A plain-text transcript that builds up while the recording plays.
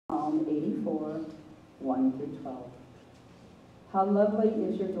Psalm 84, 1 through 12. How lovely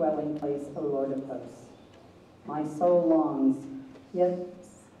is your dwelling place, O Lord of hosts. My soul longs, yet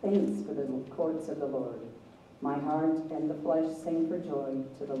faints for the courts of the Lord. My heart and the flesh sing for joy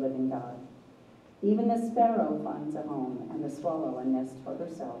to the living God. Even the sparrow finds a home, and the swallow a nest for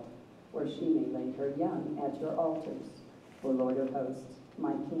herself, where she may lay her young at your altars, O Lord of hosts,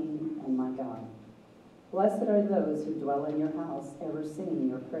 my King and my God. Blessed are those who dwell in your house, ever singing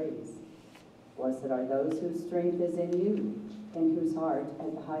your praise. Blessed are those whose strength is in you, and whose heart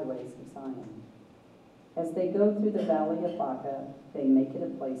at the highways of Zion. As they go through the valley of Baca, they make it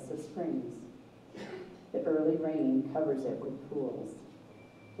a place of springs. The early rain covers it with pools.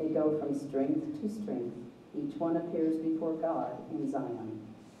 They go from strength to strength. Each one appears before God in Zion.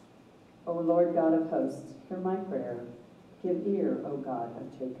 O Lord God of hosts, hear my prayer. Give ear, O God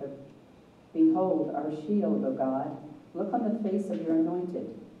of Jacob. Behold our shield, O God. Look on the face of your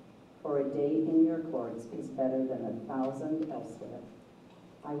anointed. For a day in your courts is better than 1,000 elsewhere.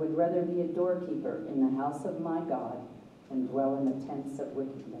 I would rather be a doorkeeper in the house of my God than dwell in the tents of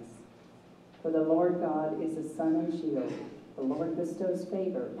wickedness. For the Lord God is a sun and shield. The Lord bestows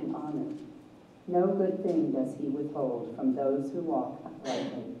favor and honor. No good thing does he withhold from those who walk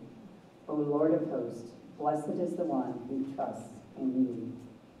uprightly. O Lord of hosts, blessed is the one who trusts in you.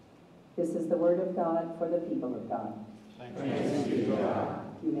 This is the word of God for the people of God. Thanks be to God.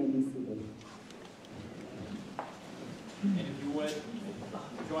 You may be seated. And if you would,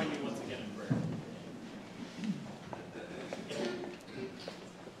 join me once again in prayer.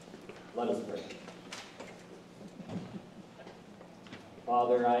 Let us pray.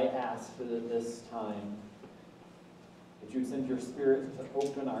 Father, I ask that at this time that you send your Spirit to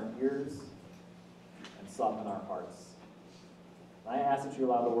open our ears and soften our hearts. I ask that you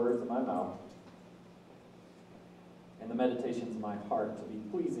allow the words of my mouth and the meditations of my heart to be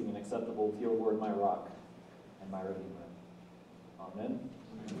pleasing and acceptable to your word, my rock and my redeemer. Amen.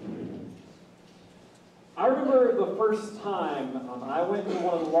 I remember the first time I went to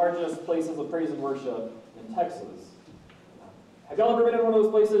one of the largest places of praise and worship in Texas. Have y'all ever been in one of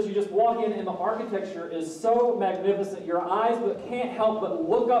those places? You just walk in and the architecture is so magnificent. Your eyes can't help but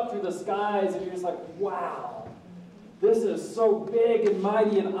look up through the skies and you're just like, wow, this is so big and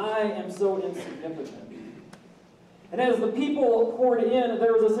mighty and I am so insignificant. And as the people poured in,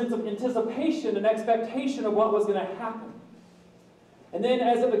 there was a sense of anticipation and expectation of what was going to happen. And then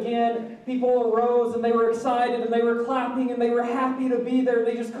as it began, people arose and they were excited and they were clapping and they were happy to be there.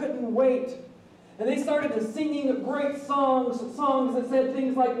 They just couldn't wait. And they started singing great songs that said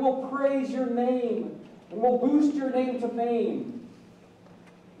things like, we'll praise your name and we'll boost your name to fame.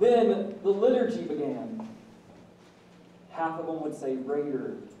 Then the liturgy began. Half of them would say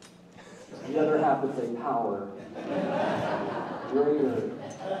greater. The other half would say power. Greater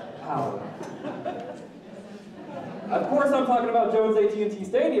power. Of course I'm talking about Jones AT&T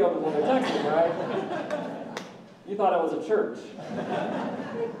Stadium in Lubbock, Texas, right? You thought it was a church.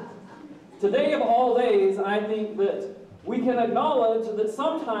 Today of all days, I think that we can acknowledge that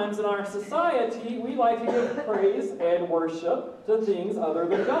sometimes in our society, we like to give praise and worship to things other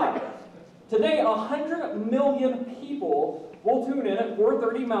than God. Today, 100 million people will tune in at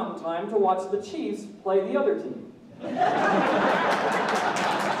 4:30 Mountain Time to watch the Chiefs play the other team.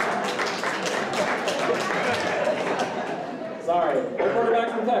 Sorry, we're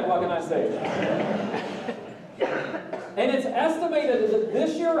quarterbacks from Tech, what can I say? And it's estimated that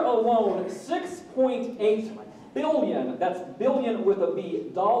this year alone, 6.8 billion, that's billion with a B,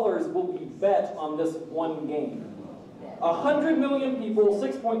 dollars will be bet on this one game. 100 million people,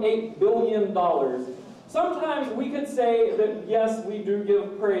 $6.8 billion. Sometimes we could say that, yes, we do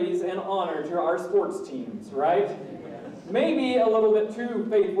give praise and honor to our sports teams, right? Maybe a little bit too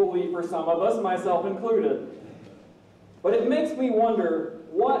faithfully for some of us, myself included. But it makes me wonder,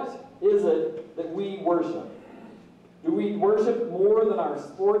 what is it that we worship? Do we worship more than our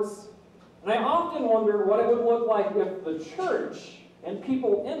sports? And I often wonder what it would look like if the church and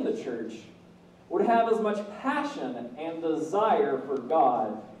people in the church would have as much passion and desire for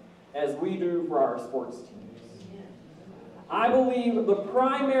God as we do for our sports teams. I believe the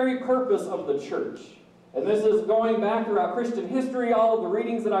primary purpose of the church, and this is going back throughout Christian history, all of the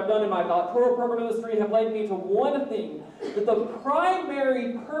readings that I've done in my doctoral program in history have led me to one thing, that the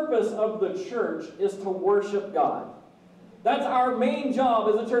primary purpose of the church is to worship God. That's our main job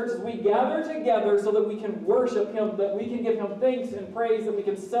as a church, is we gather together so that we can worship Him, that we can give Him thanks and praise, that we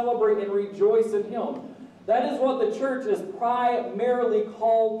can celebrate and rejoice in Him. That is what the church is primarily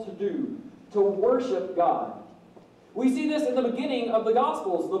called to do, to worship God. We see this in the beginning of the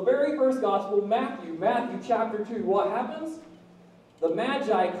Gospels. The very first Gospel, Matthew chapter 2. What happens? the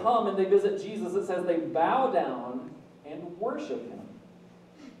Magi come and they visit Jesus. It says they bow down and worship him.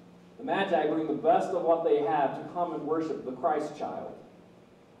 The Magi bring the best of what they have to come and worship the Christ child.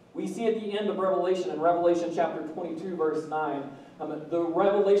 We see at the end of Revelation, in Revelation chapter 22, verse 9, the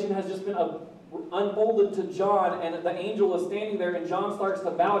revelation has just been unfolded to John, and the angel is standing there, and John starts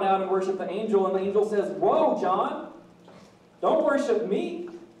to bow down and worship the angel, and the angel says, "Whoa, John, don't worship me."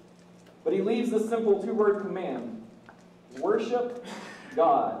 But he leaves this simple two-word command: worship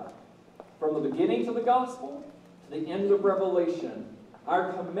God. From the beginning to the gospel to the end of Revelation,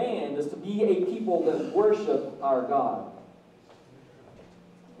 our command is to be a people that worship our God.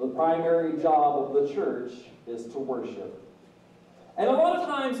 The primary job of the church is to worship. And a lot of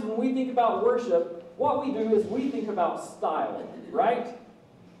times when we think about worship, what we do is we think about style, right?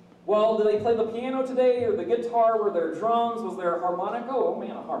 Well, did they play the piano today, or the guitar? Were there drums? Was there a harmonica? Oh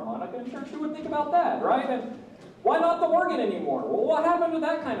man, a harmonica in church? Who would think about that, right? And why not the organ anymore? Well, what happened to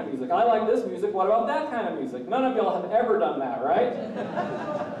that kind of music? I like this music. What about that kind of music? None of y'all have ever done that, right?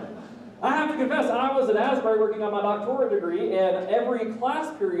 I have to confess, I was at Asbury working on my doctorate degree, and every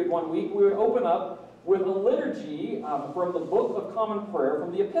class period one week we would open up with a liturgy from the Book of Common Prayer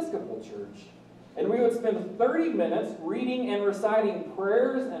from the Episcopal Church. And we would spend 30 minutes reading and reciting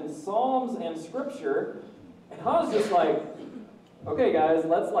prayers and psalms and scripture. And I was just like, okay guys,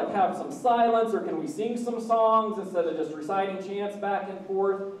 let's have some silence, or can we sing some songs instead of just reciting chants back and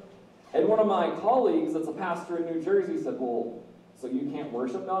forth? And one of my colleagues that's a pastor in New Jersey said, "Well, so you can't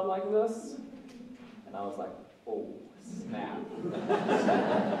worship God like this?" And I was like, oh, snap.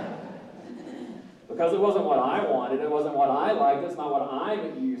 Because it wasn't what I wanted, it wasn't what I liked, it's not what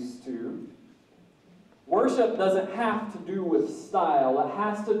I'm used to. Worship doesn't have to do with style, it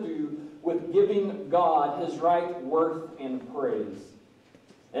has to do with giving God his right worth and praise.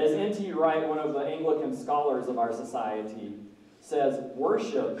 As N.T. Wright, one of the Anglican scholars of our society, says,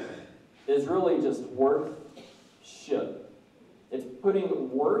 worship is really just worth-ship. It's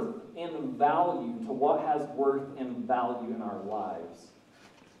putting worth and value to what has worth and value in our lives.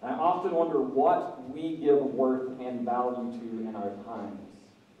 And I often wonder what we give worth and value to in our times.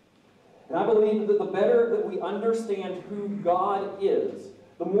 And I believe that the better that we understand who God is,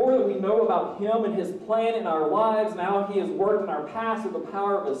 the more that we know about him and his plan in our lives and how he has worked in our past through the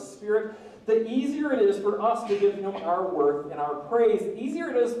power of his Spirit, the easier it is for us to give him our worth and our praise. The easier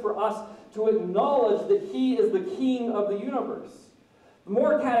it is for us to acknowledge that he is the King of the universe. The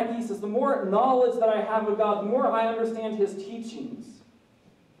more catechesis, the more knowledge that I have of God, the more I understand his teachings,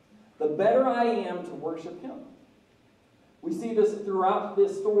 the better I am to worship him. We see this throughout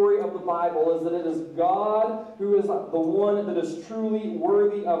this story of the Bible, is that it is God who is the one that is truly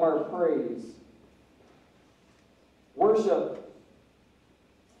worthy of our praise. Worship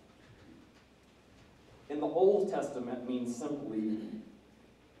in the Old Testament means simply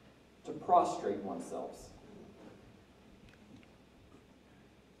to prostrate oneself.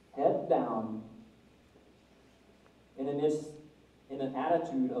 Head down in an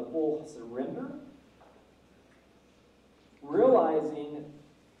attitude of full surrender, realizing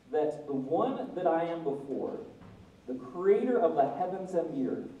that the one that I am before, the creator of the heavens and the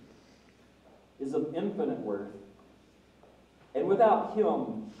earth, is of infinite worth, and without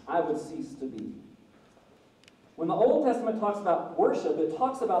him I would cease to be. When the Old Testament talks about worship, it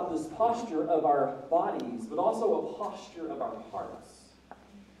talks about this posture of our bodies, but also a posture of our hearts.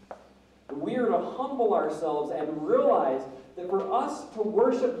 We are to humble ourselves and realize that for us to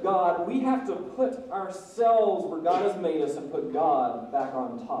worship God, we have to put ourselves where God has made us and put God back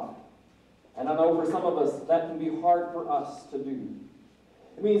on top. And I know for some of us that can be hard for us to do.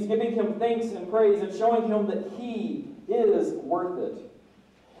 It means giving him thanks and praise and showing him that he is worth it.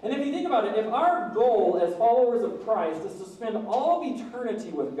 And if you think about it, if our goal as followers of Christ is to spend all of eternity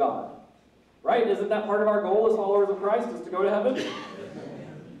with God, right? Isn't that part of our goal as followers of Christ, is to go to heaven?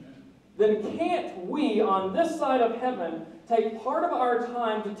 Then can't we, on this side of heaven, take part of our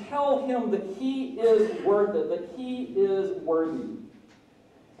time to tell him that he is worth it, that he is worthy?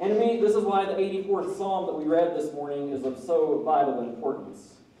 And to me, this is why the 84th Psalm that we read this morning is of so vital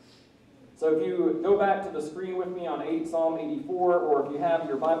importance. So if you go back to the screen with me on Psalm 84, or if you have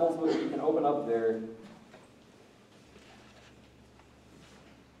your Bibles with you, you can open up there.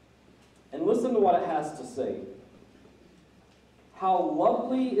 And listen to what it has to say. How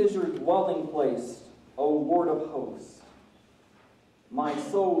lovely is your dwelling place, O Lord of hosts. My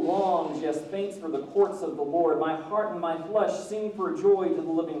soul longs, yes, faints for the courts of the Lord. My heart and my flesh sing for joy to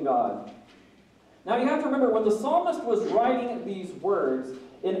the living God. Now you have to remember, when the psalmist was writing these words,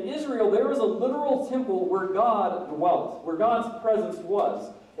 in Israel there was a literal temple where God dwelt, where God's presence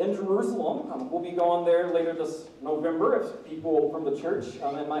was. in Jerusalem. We'll be going there later this November. If people from the church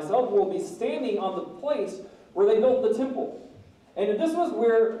and myself will be standing on the place where they built the temple. And this was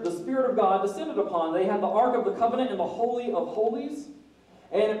where the Spirit of God descended upon. They had the Ark of the Covenant and the Holy of Holies.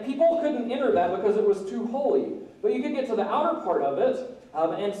 And people couldn't enter that because it was too holy. But you could get to the outer part of it,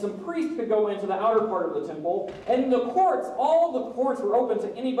 and some priests could go into the outer part of the temple. And the courts, all the courts were open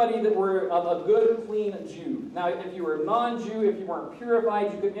to anybody that were a good, clean Jew. Now, if you were a non-Jew, if you weren't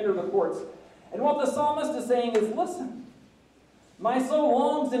purified, you could enter the courts. And what the psalmist is saying is, listen, my soul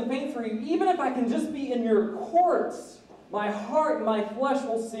longs and faints for you. Even if I can just be in your courts, my heart and my flesh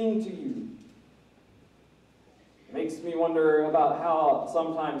will sing to you. It makes me wonder about how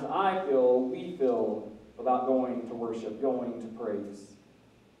sometimes we feel about going to worship, going to praise.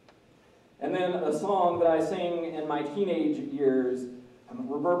 And then a song that I sang in my teenage years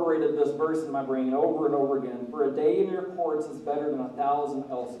reverberated this verse in my brain over and over again. For a day in your courts is better than 1,000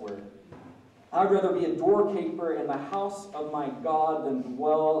 elsewhere. I would rather be a doorkeeper in the house of my God than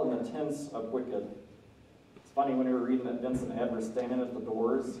dwell in the tents of wicked. It's funny when we were reading that Vincent Ed was standing at the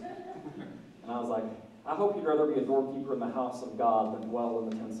doors. And I was like, I hope you'd rather be a doorkeeper in the house of God than dwell in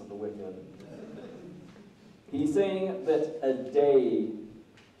the tents of the wicked. He's saying that a day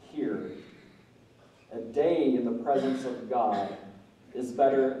here, a day in the presence of God, is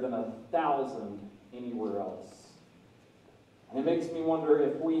better than 1,000 anywhere else. And it makes me wonder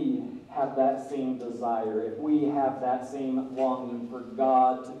if we have that same desire, if we have that same longing for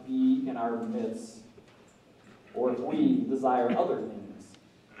God to be in our midst, or if we desire other things,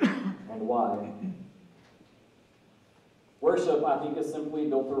 and why. Worship, I think, is simply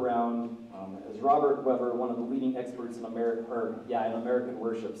built around, as Robert Weber, one of the leading experts in American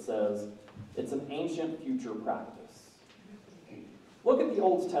worship, says, it's an ancient future practice. Look at the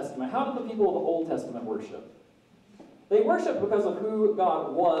Old Testament. How did the people of the Old Testament worship? They worshiped because of who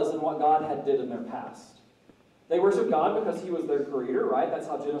God was and what God had did in their past. They worshiped God because He was their creator, right? That's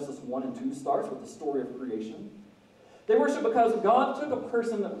how Genesis 1 and 2 starts, with the story of creation. They worship because God took a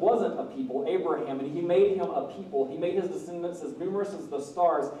person that wasn't a people, Abraham, and He made him a people. He made his descendants as numerous as the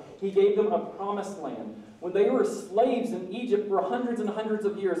stars. He gave them a promised land. When they were slaves in Egypt for hundreds and hundreds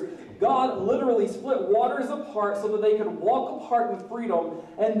of years, God literally split waters apart so that they could walk apart in freedom.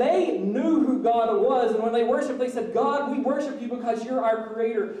 And they knew who God was. And when they worshiped, they said, God, we worship you because you're our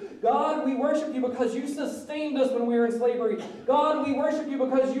creator. God, we worship you because you sustained us when we were in slavery. God, we worship you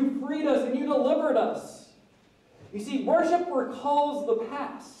because you freed us and you delivered us. You see, worship recalls the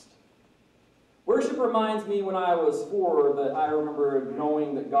past. Worship reminds me when I was 4 that I remember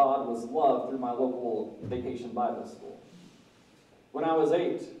knowing that God was love through my local vacation Bible school. When I was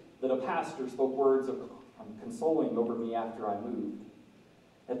 8, that a pastor spoke words of consoling over me after I moved.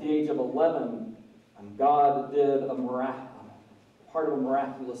 At the age of 11, God did part of a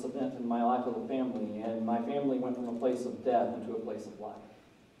miraculous event in my life with a family, and my family went from a place of death into a place of life.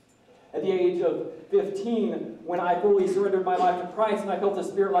 At the age of 15, when I fully surrendered my life to Christ and I felt the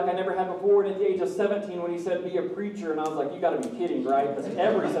Spirit like I never had before, and at the age of 17, when He said, be a preacher, and I was like, you got to be kidding, right? Because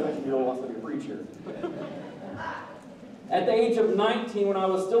every 17-year-old wants to be a preacher. At the age of 19, when I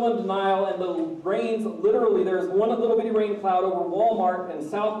was still in denial, and the rains, literally, there was one little bitty rain cloud over Walmart in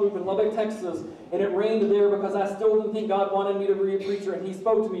South Loop in Lubbock, Texas, and it rained there because I still didn't think God wanted me to be a preacher, and He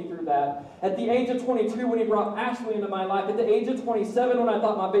spoke to me through that. At the age of 22, when He brought Ashley into my life, at the age of 27, when I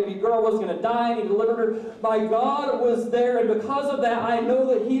thought my baby girl was going to die and He delivered her, my God was there, and because of that, I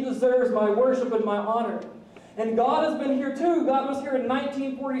know that He deserves my worship and my honor. And God has been here too. God was here in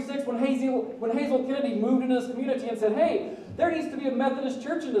 1946 when Hazel Kennedy moved into this community and said, hey, there needs to be a Methodist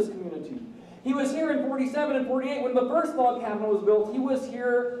church in this community. He was here in 47 and 48 when the first log cabin was built. He was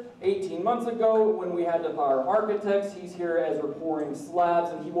here 18 months ago when we had to hire architects. He's here as we're pouring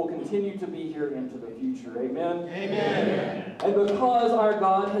slabs, and He will continue to be here into the future. Amen? Amen. And because our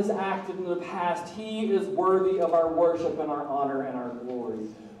God has acted in the past, He is worthy of our worship and our honor and our glory.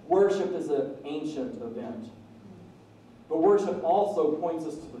 Worship is an ancient event. But worship also points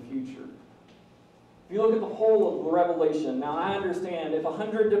us to the future. If you look at the whole of Revelation, now I understand if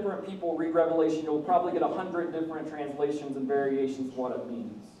 100 different people read Revelation, you'll probably get 100 different translations and variations of what it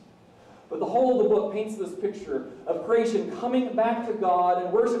means. But the whole of the book paints this picture of creation coming back to God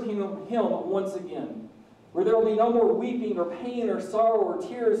and worshiping Him once again, where there will be no more weeping or pain or sorrow or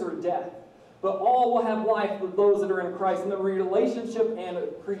tears or death, but all will have life with those that are in Christ, and the relationship and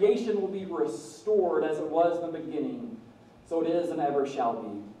creation will be restored as it was in the beginning. So it is and ever shall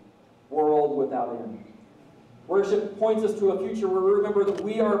be, world without end. Worship points us to a future where we remember that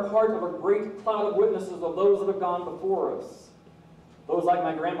we are part of a great cloud of witnesses of those that have gone before us. Those like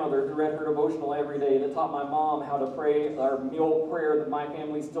my grandmother who read her devotional every day, that taught my mom how to pray our meal prayer that my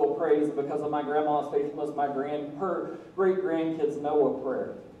family still prays. And because of my grandma's faithfulness, her great-grandkids know a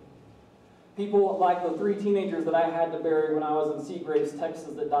prayer. People like the 3 teenagers that I had to bury when I was in Seagraves,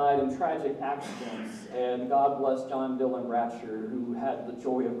 Texas, that died in tragic accidents. And God bless John Dylan Rapture, who had the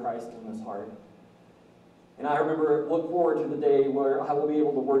joy of Christ in his heart. And I look forward to the day where I will be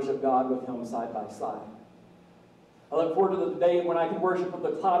able to worship God with him side by side. I look forward to the day when I can worship with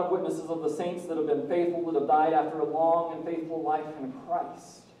the cloud of witnesses of the saints that have been faithful, that have died after a long and faithful life in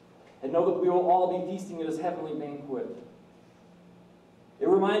Christ. And know that we will all be feasting at his heavenly banquet. It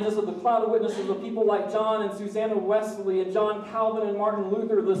reminds us of the cloud of witnesses of people like John and Susanna Wesley and John Calvin and Martin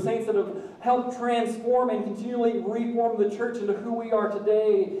Luther, the saints that have helped transform and continually reform the church into who we are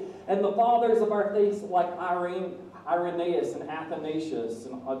today. And the fathers of our faith like Irenaeus and Athanasius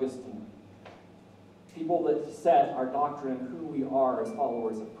and Augustine. People that set our doctrine and who we are as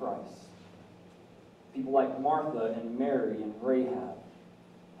followers of Christ. People like Martha and Mary and Rahab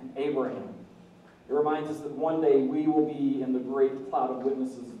and Abraham. It reminds us that one day we will be in the great cloud of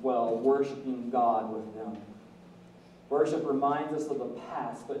witnesses as well, worshiping God with them. Worship reminds us of the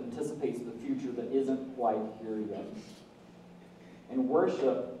past, but anticipates the future that isn't quite here yet. And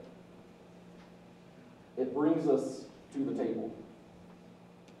worship, it brings us to the table.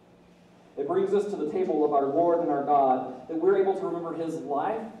 It brings us to the table of our Lord and our God, that we're able to remember his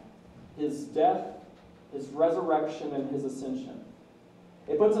life, his death, his resurrection, and his ascension.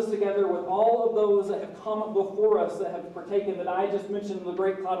 It puts us together with all of those that have come before us, that have partaken, that I just mentioned, the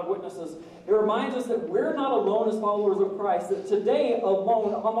great cloud of witnesses. It reminds us that we're not alone as followers of Christ, that today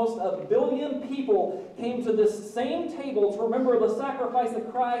alone, almost 1 billion people came to this same table to remember the sacrifice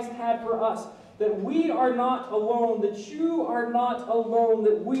that Christ had for us. That we are not alone, that you are not alone,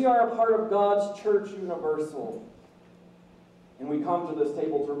 that we are a part of God's church universal. And we come to this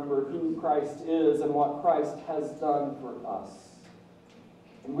table to remember who Christ is and what Christ has done for us.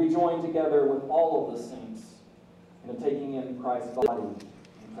 And we join together with all of the saints in taking in Christ's body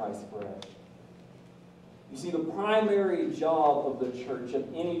and Christ's bread. You see, the primary job of the church, of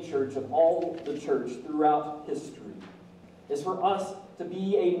any church, of all the church throughout history, is for us to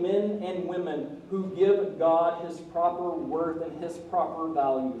be a men and women who give God his proper worth and his proper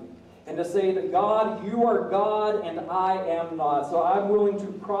value. And to say that, God, you are God and I am not. So I'm willing to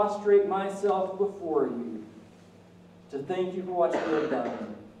prostrate myself before you to thank you for what you have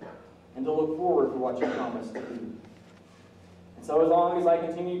done and to look forward to what you promised to do. And so as long as I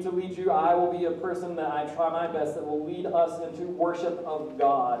continue to lead you, I will be a person that I try my best that will lead us into worship of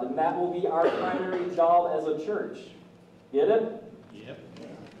God. And that will be our primary job as a church. Get it? Yep.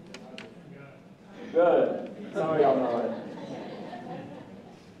 Good. Some of y'all know it.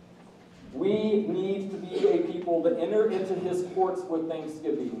 We need to be a people that enter into his courts with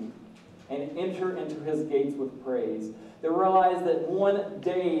thanksgiving and enter into his gates with praise. That realize that one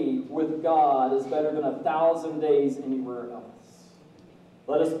day with God is better than 1,000 days anywhere else.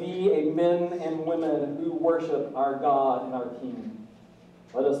 Let us be a men and women who worship our God and our King.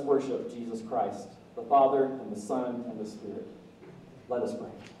 Let us worship Jesus Christ, the Father and the Son and the Spirit. Let us pray.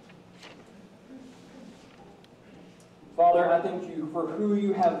 Father, I thank you for who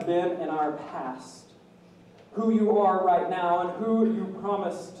you have been in our past, who you are right now, and who you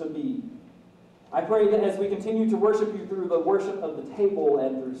promise to be. I pray that as we continue to worship you through the worship of the table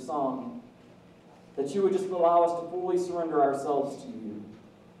and through song, that you would just allow us to fully surrender ourselves to you.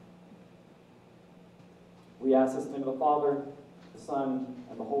 We ask this in the name of the Father, the Son,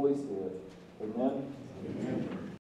 and the Holy Spirit. Amen. Amen.